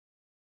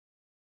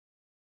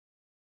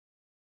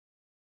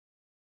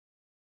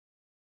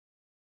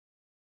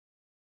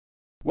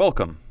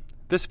Welcome!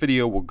 This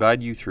video will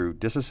guide you through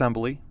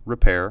disassembly,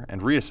 repair,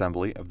 and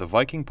reassembly of the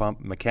Viking pump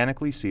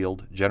mechanically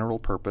sealed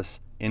general-purpose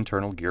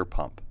internal gear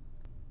pump.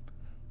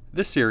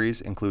 This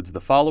series includes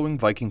the following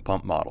Viking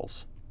pump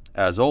models.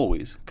 As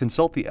always,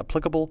 consult the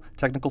applicable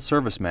technical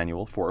service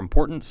manual for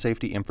important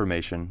safety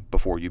information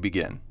before you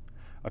begin.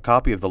 A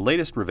copy of the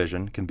latest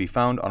revision can be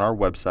found on our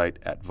website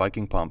at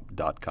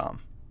vikingpump.com.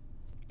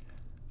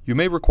 You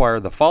may require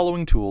the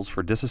following tools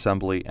for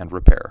disassembly and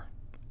repair: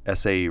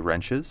 SAE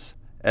wrenches,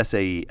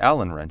 SAE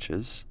Allen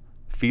wrenches,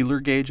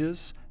 feeler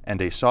gauges,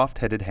 and a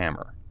soft-headed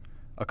hammer.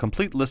 A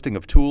complete listing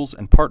of tools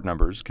and part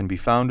numbers can be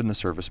found in the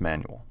service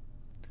manual.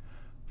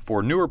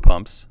 For newer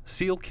pumps,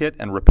 seal kit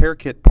and repair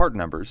kit part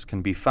numbers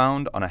can be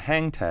found on a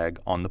hang tag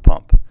on the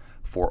pump.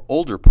 For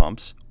older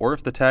pumps, or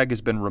if the tag has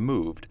been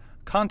removed,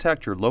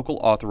 contact your local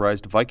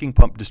authorized Viking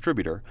pump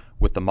distributor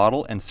with the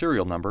model and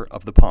serial number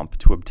of the pump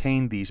to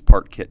obtain these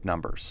part kit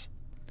numbers.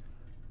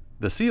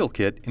 The seal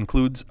kit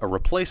includes a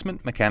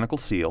replacement mechanical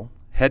seal,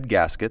 head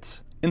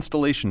gaskets,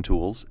 installation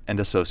tools, and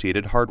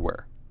associated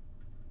hardware.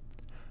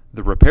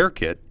 The repair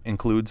kit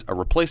includes a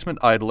replacement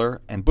idler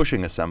and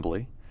bushing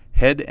assembly,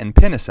 head and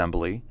pin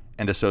assembly,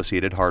 and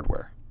associated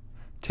hardware.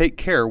 Take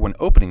care when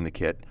opening the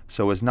kit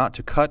so as not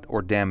to cut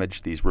or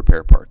damage these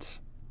repair parts.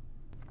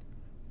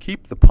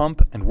 Keep the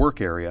pump and work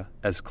area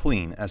as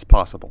clean as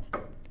possible.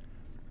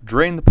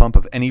 Drain the pump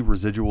of any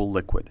residual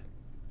liquid.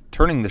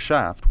 Turning the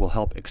shaft will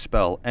help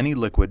expel any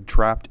liquid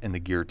trapped in the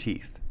gear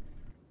teeth.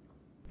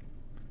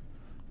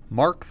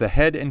 Mark the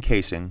head and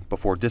casing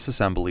before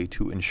disassembly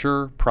to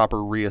ensure proper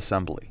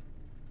reassembly.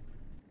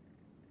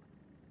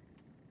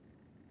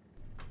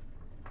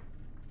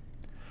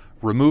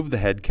 Remove the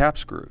head cap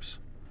screws.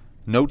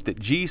 Note that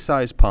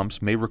G-size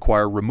pumps may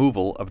require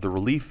removal of the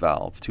relief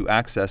valve to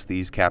access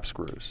these cap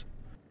screws.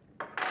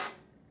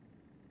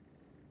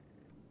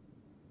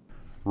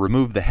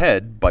 Remove the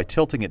head by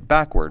tilting it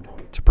backward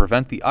to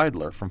prevent the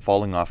idler from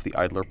falling off the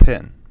idler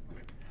pin.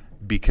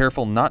 Be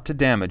careful not to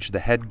damage the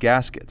head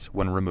gaskets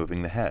when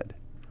removing the head.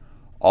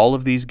 All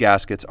of these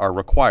gaskets are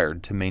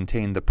required to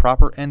maintain the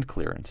proper end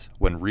clearance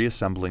when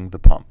reassembling the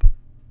pump.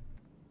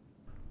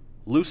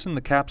 Loosen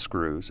the cap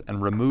screws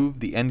and remove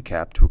the end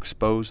cap to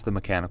expose the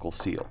mechanical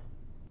seal.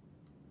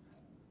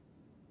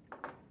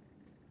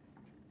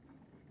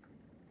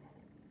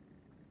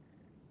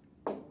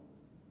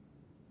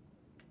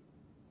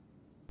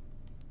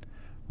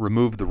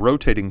 Remove the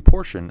rotating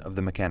portion of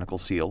the mechanical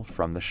seal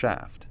from the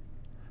shaft.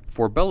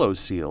 For bellows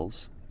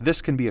seals,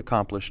 this can be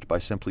accomplished by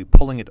simply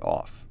pulling it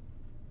off.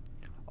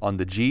 On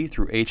the G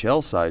through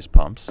HL size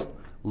pumps,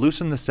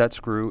 loosen the set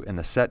screw in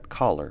the set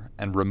collar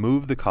and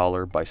remove the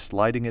collar by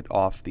sliding it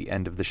off the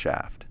end of the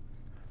shaft.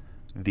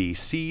 The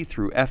C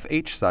through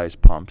FH size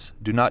pumps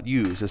do not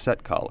use a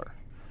set collar.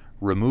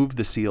 Remove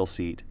the seal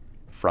seat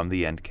from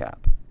the end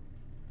cap.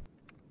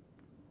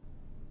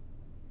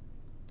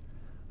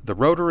 The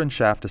rotor and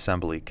shaft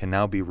assembly can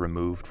now be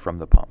removed from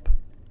the pump.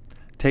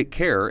 Take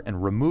care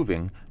in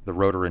removing the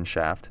rotor and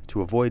shaft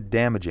to avoid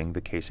damaging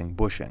the casing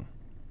bushing.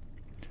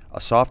 A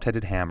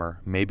soft-headed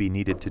hammer may be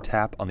needed to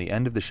tap on the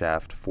end of the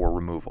shaft for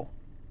removal.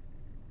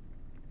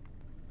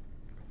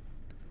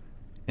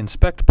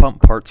 Inspect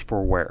pump parts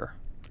for wear,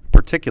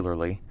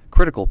 particularly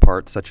critical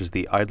parts such as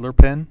the idler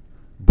pin,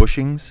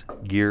 bushings,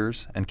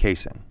 gears, and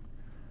casing.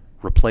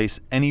 Replace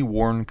any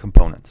worn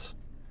components.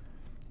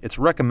 It's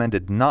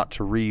recommended not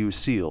to reuse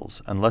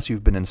seals unless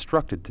you've been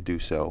instructed to do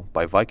so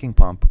by Viking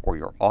Pump or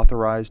your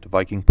authorized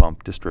Viking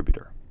Pump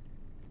distributor.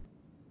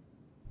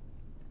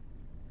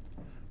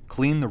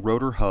 Clean the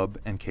rotor hub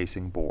and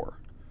casing bore.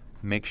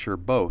 Make sure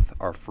both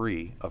are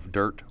free of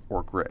dirt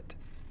or grit.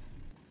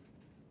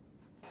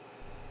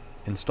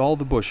 Install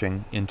the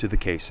bushing into the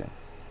casing.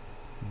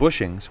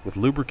 Bushings with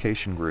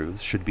lubrication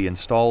grooves should be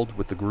installed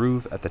with the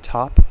groove at the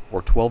top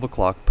or 12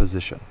 o'clock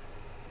position.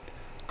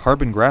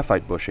 Carbon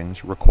graphite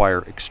bushings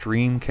require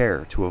extreme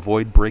care to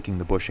avoid breaking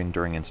the bushing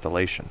during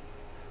installation.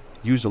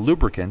 Use a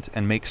lubricant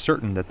and make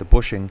certain that the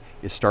bushing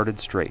is started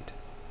straight.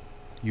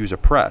 Use a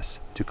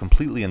press to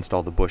completely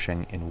install the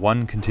bushing in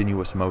one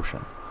continuous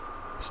motion.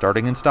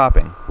 Starting and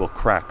stopping will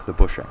crack the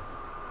bushing.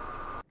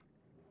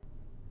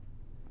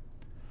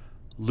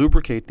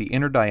 Lubricate the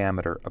inner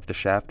diameter of the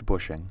shaft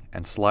bushing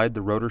and slide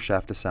the rotor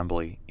shaft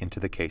assembly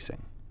into the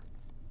casing.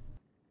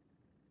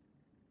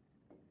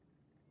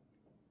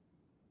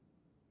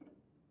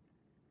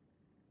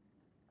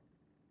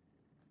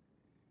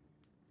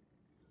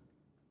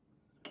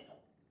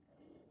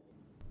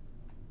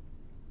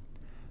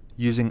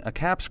 Using a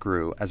cap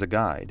screw as a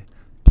guide,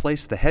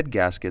 place the head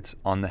gaskets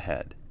on the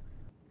head.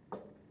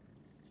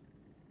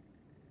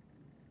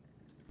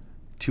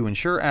 To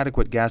ensure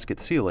adequate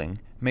gasket sealing,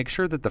 make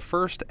sure that the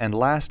first and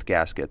last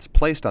gaskets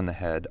placed on the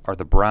head are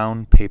the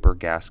brown paper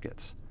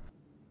gaskets.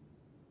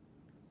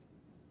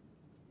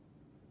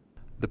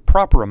 The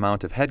proper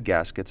amount of head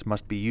gaskets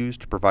must be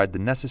used to provide the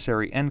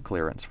necessary end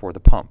clearance for the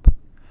pump.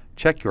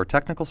 Check your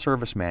technical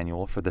service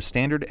manual for the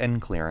standard end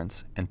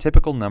clearance and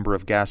typical number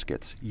of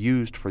gaskets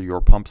used for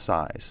your pump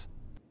size.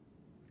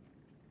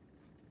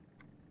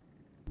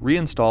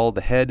 Reinstall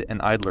the head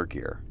and idler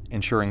gear,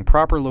 ensuring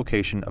proper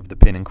location of the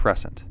pin and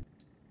crescent.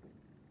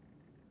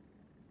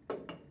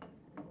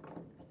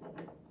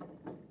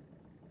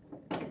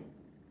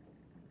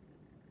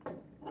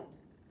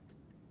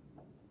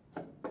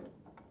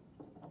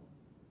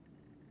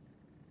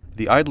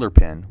 The idler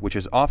pin, which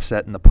is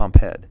offset in the pump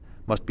head,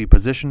 must be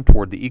positioned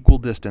toward the equal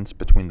distance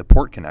between the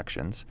port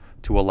connections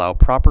to allow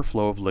proper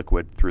flow of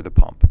liquid through the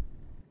pump.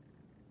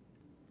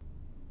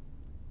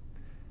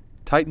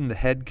 Tighten the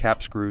head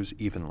cap screws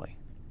evenly.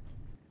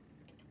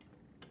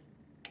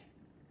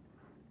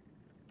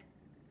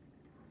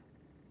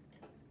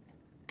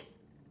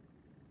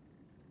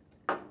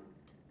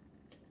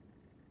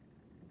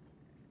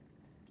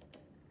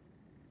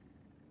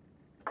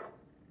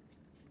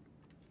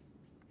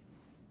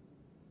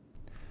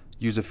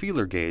 Use a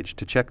feeler gauge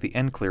to check the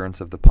end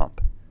clearance of the pump.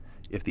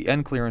 If the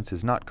end clearance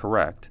is not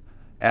correct,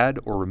 add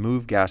or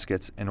remove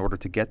gaskets in order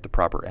to get the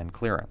proper end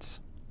clearance.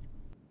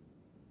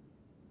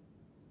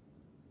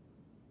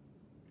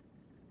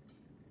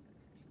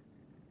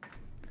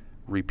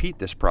 Repeat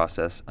this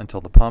process until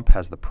the pump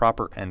has the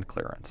proper end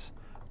clearance.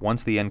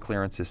 Once the end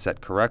clearance is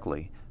set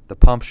correctly, the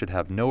pump should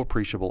have no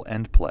appreciable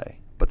end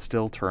play, but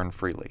still turn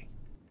freely.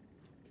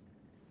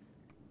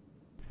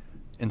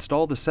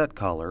 Install the set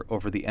collar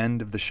over the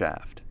end of the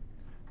shaft.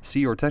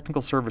 See your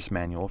technical service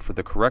manual for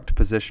the correct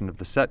position of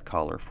the set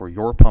collar for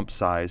your pump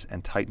size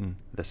and tighten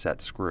the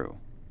set screw.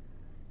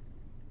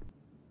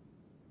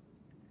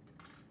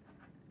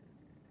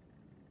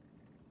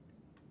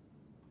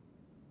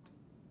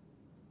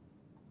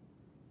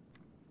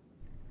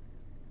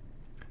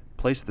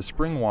 Place the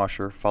spring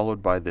washer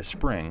followed by the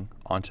spring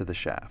onto the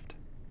shaft.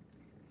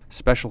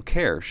 Special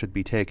care should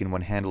be taken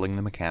when handling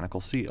the mechanical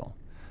seal.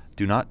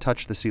 Do not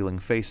touch the sealing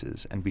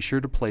faces and be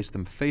sure to place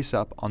them face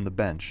up on the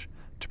bench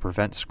to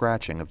prevent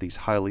scratching of these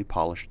highly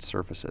polished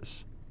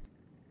surfaces.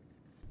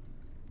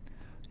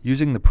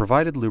 Using the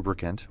provided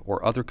lubricant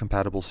or other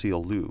compatible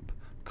seal lube,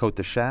 coat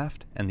the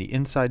shaft and the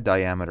inside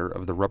diameter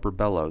of the rubber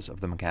bellows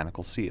of the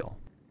mechanical seal.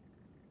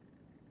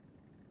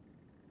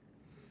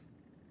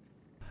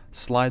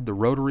 Slide the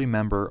rotary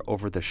member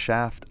over the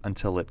shaft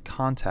until it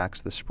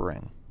contacts the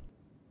spring.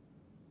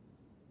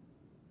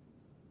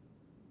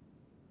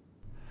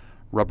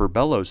 Rubber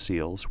bellows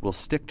seals will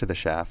stick to the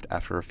shaft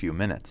after a few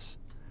minutes.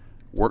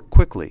 Work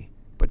quickly,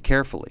 but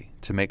carefully,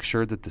 to make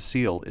sure that the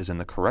seal is in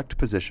the correct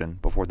position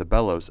before the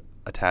bellows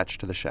attach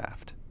to the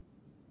shaft.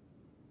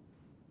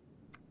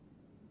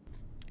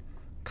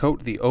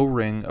 Coat the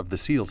O-ring of the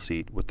seal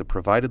seat with the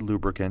provided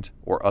lubricant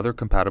or other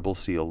compatible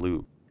seal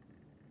lube.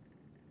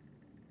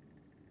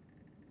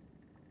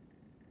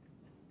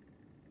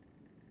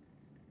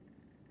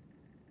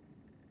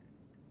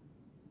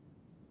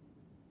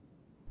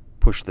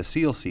 Push the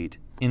seal seat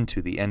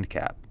into the end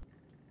cap.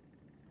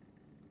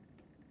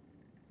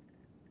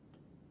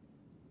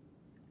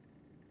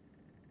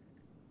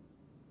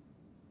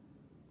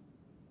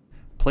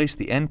 Place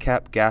the end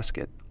cap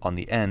gasket on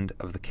the end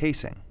of the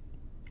casing.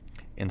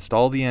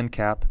 Install the end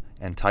cap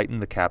and tighten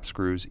the cap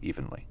screws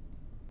evenly.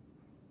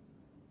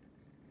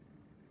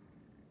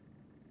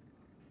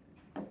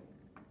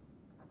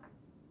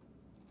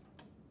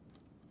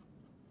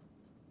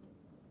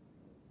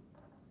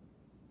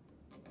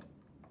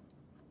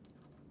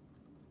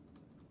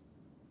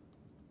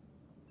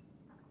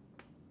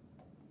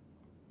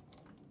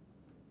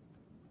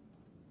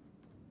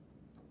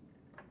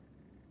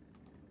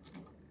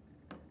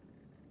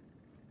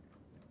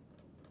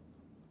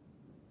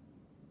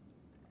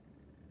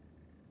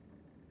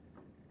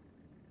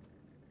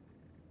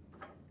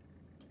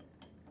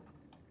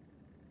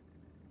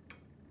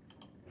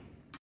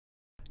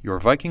 Your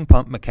Viking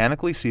pump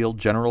mechanically sealed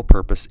general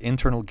purpose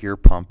internal gear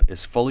pump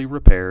is fully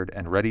repaired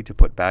and ready to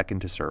put back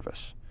into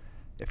service.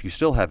 If you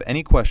still have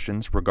any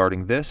questions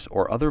regarding this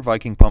or other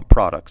Viking pump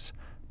products,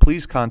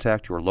 please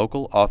contact your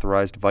local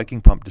authorized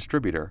Viking pump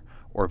distributor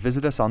or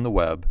visit us on the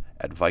web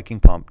at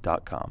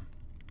vikingpump.com.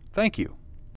 Thank you.